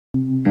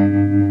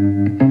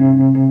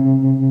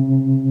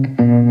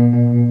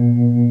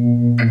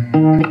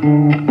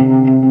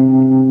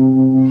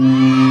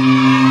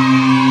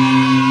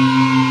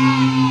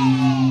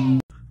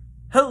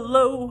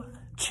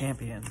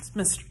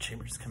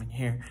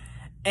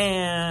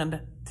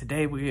And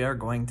today we are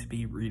going to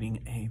be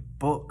reading a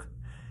book.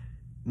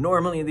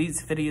 Normally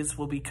these videos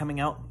will be coming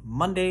out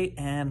Monday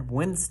and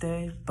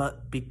Wednesday,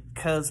 but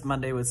because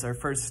Monday was our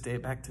first day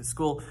back to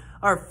school,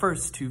 our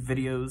first two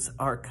videos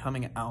are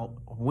coming out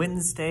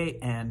Wednesday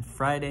and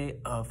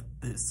Friday of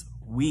this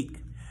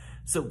week.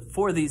 So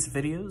for these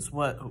videos,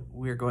 what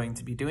we're going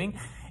to be doing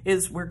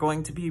is we're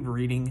going to be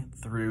reading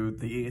through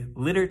the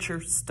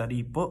literature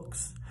study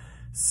books.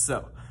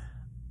 So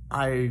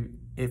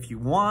if you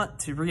want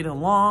to read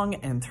along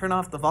and turn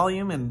off the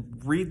volume and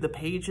read the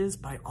pages,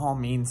 by all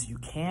means you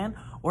can.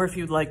 Or if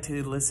you'd like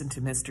to listen to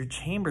Mr.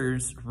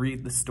 Chambers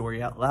read the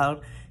story out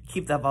loud,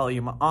 keep that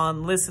volume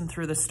on, listen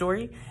through the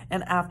story,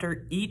 and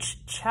after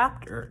each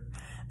chapter,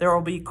 there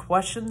will be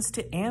questions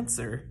to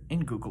answer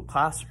in Google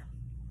Classroom.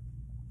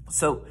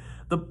 So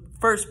the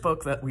first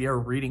book that we are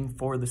reading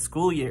for the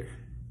school year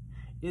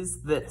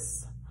is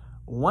this,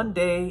 One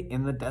Day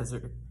in the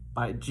Desert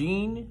by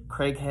Jean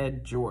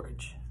Craighead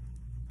George.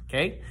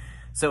 Okay,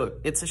 so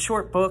it's a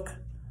short book,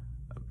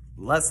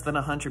 less than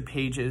 100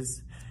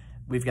 pages.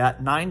 We've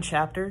got 9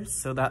 chapters,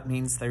 so that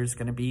means there's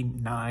going to be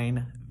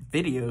 9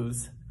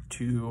 videos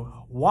to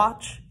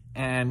watch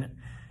and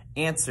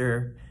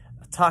answer,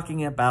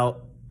 talking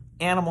about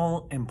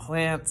animal and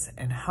plants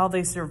and how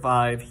they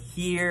survive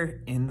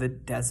here in the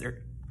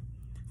desert.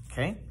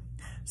 Okay,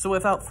 so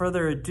without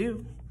further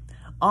ado,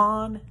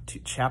 on to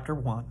chapter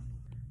 1.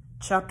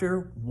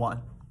 Chapter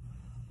 1.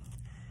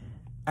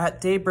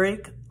 At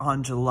daybreak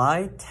on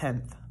July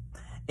 10th,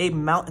 a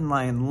mountain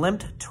lion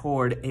limped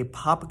toward a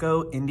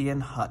Papago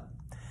Indian hut,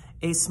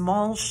 a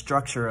small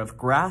structure of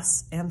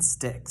grass and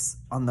sticks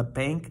on the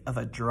bank of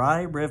a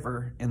dry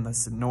river in the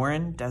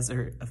Sonoran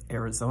Desert of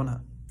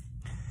Arizona.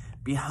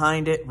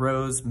 Behind it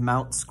rose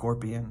Mount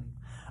Scorpion,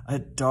 a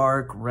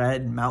dark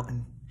red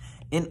mountain.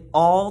 In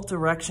all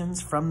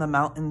directions from the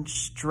mountain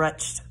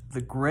stretched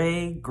the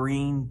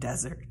gray-green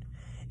desert.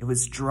 It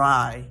was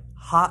dry,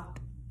 hot,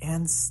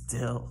 and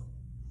still.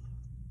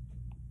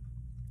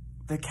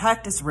 The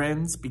cactus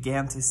wrens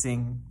began to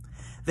sing.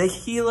 The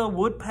Gila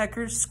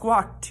woodpeckers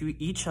squawked to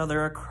each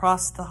other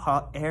across the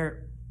hot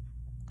air,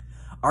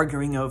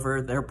 arguing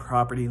over their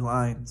property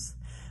lines.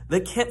 The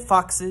kit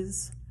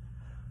foxes,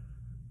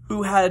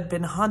 who had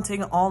been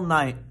hunting all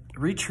night,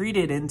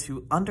 retreated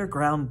into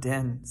underground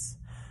dens.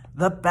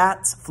 The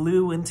bats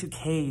flew into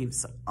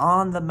caves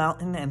on the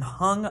mountain and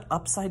hung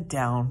upside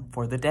down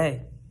for the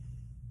day.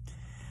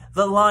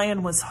 The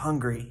lion was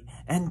hungry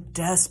and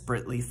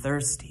desperately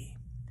thirsty.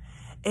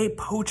 A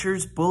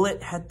poacher's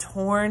bullet had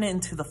torn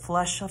into the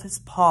flesh of his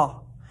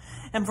paw,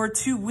 and for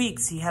 2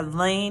 weeks he had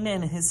lain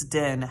in his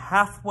den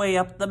halfway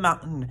up the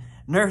mountain,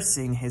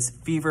 nursing his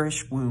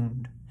feverish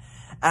wound.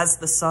 As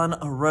the sun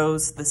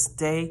arose this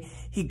day,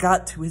 he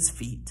got to his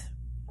feet.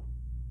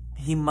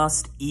 He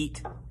must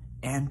eat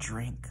and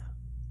drink.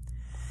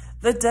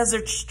 The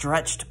desert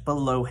stretched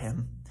below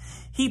him.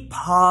 He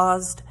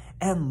paused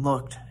and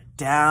looked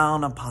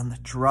down upon the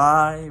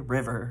dry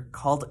river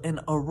called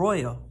an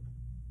arroyo.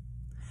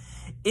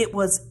 It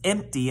was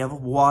empty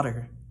of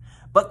water,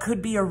 but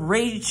could be a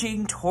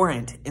raging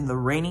torrent in the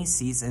rainy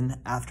season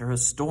after a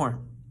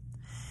storm.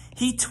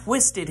 He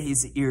twisted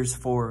his ears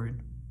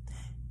forward.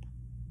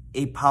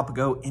 A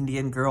Papago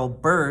Indian girl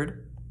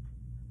bird,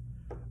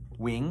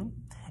 Wing,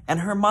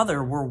 and her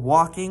mother were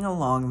walking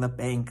along the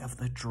bank of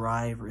the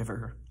dry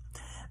river.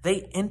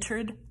 They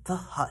entered the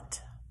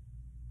hut.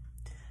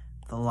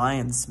 The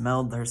lion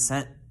smelled their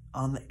scent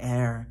on the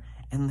air,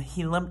 and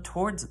he limped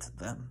towards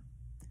them.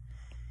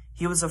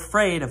 He was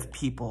afraid of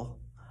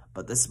people,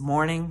 but this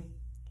morning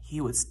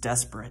he was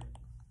desperate.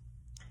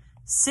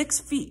 6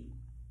 feet,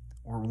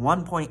 or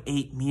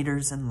 1.8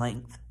 meters in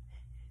length.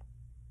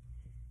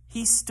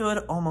 He stood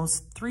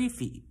almost 3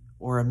 feet,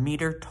 or a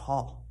meter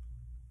tall.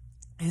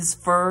 His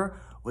fur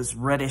was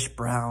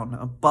reddish-brown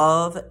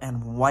above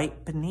and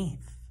white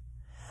beneath.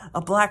 A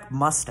black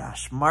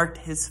mustache marked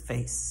his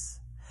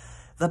face.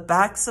 The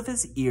backs of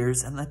his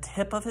ears and the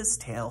tip of his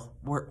tail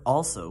were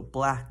also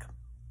black.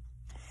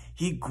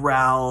 He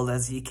growled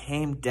as he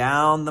came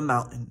down the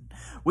mountain,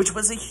 which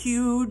was a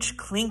huge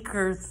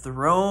clinker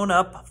thrown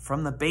up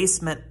from the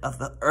basement of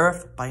the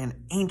earth by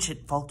an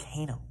ancient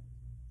volcano.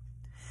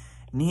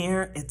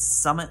 Near its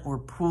summit were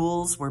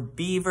pools where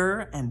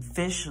beaver and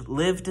fish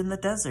lived in the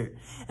desert,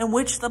 and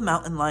which the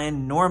mountain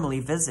lion normally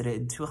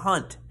visited to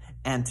hunt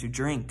and to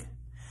drink.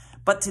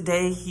 But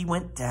today he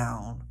went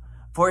down,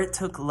 for it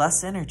took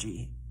less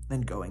energy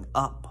than going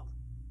up.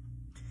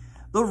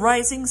 The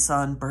rising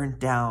sun burned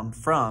down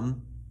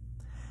from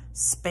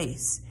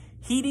space,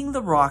 heating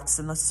the rocks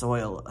and the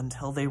soil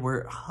until they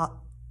were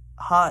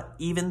hot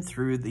even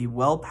through the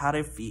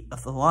well-padded feet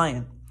of the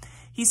lion.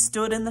 He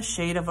stood in the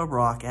shade of a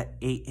rock at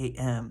 8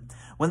 a.m.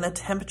 when the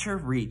temperature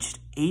reached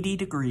 80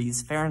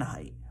 degrees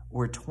Fahrenheit,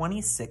 or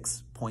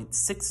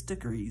 26.6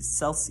 degrees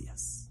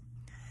Celsius.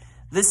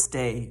 This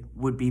day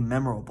would be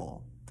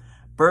memorable.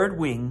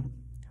 Birdwing,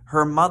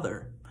 her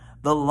mother,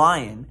 the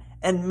lion,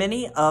 and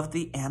many of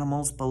the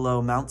animals below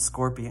Mount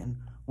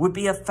Scorpion would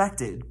be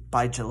affected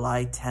by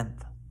July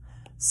 10th.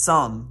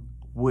 Some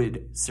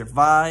would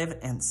survive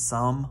and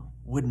some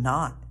would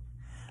not.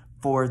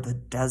 For the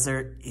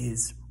desert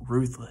is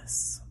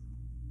ruthless.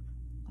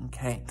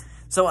 Okay,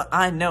 so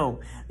I know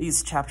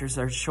these chapters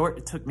are short.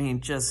 It took me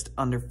just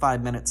under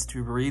 5 minutes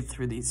to read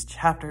through these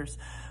chapters.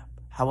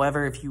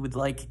 However, if you would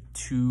like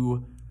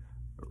to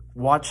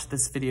watch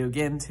this video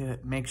again to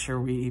make sure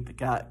we've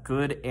got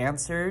good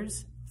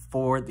answers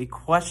for the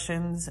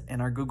questions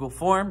in our Google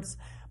Forms,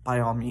 by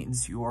all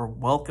means, you are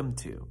welcome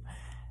to.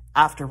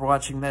 After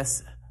watching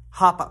this,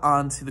 hop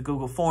onto the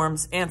Google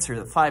Forms, answer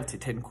the 5 to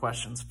 10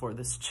 questions for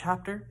this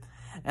chapter,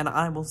 and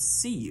I will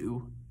see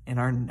you in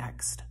our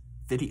next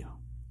video.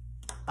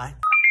 Bye.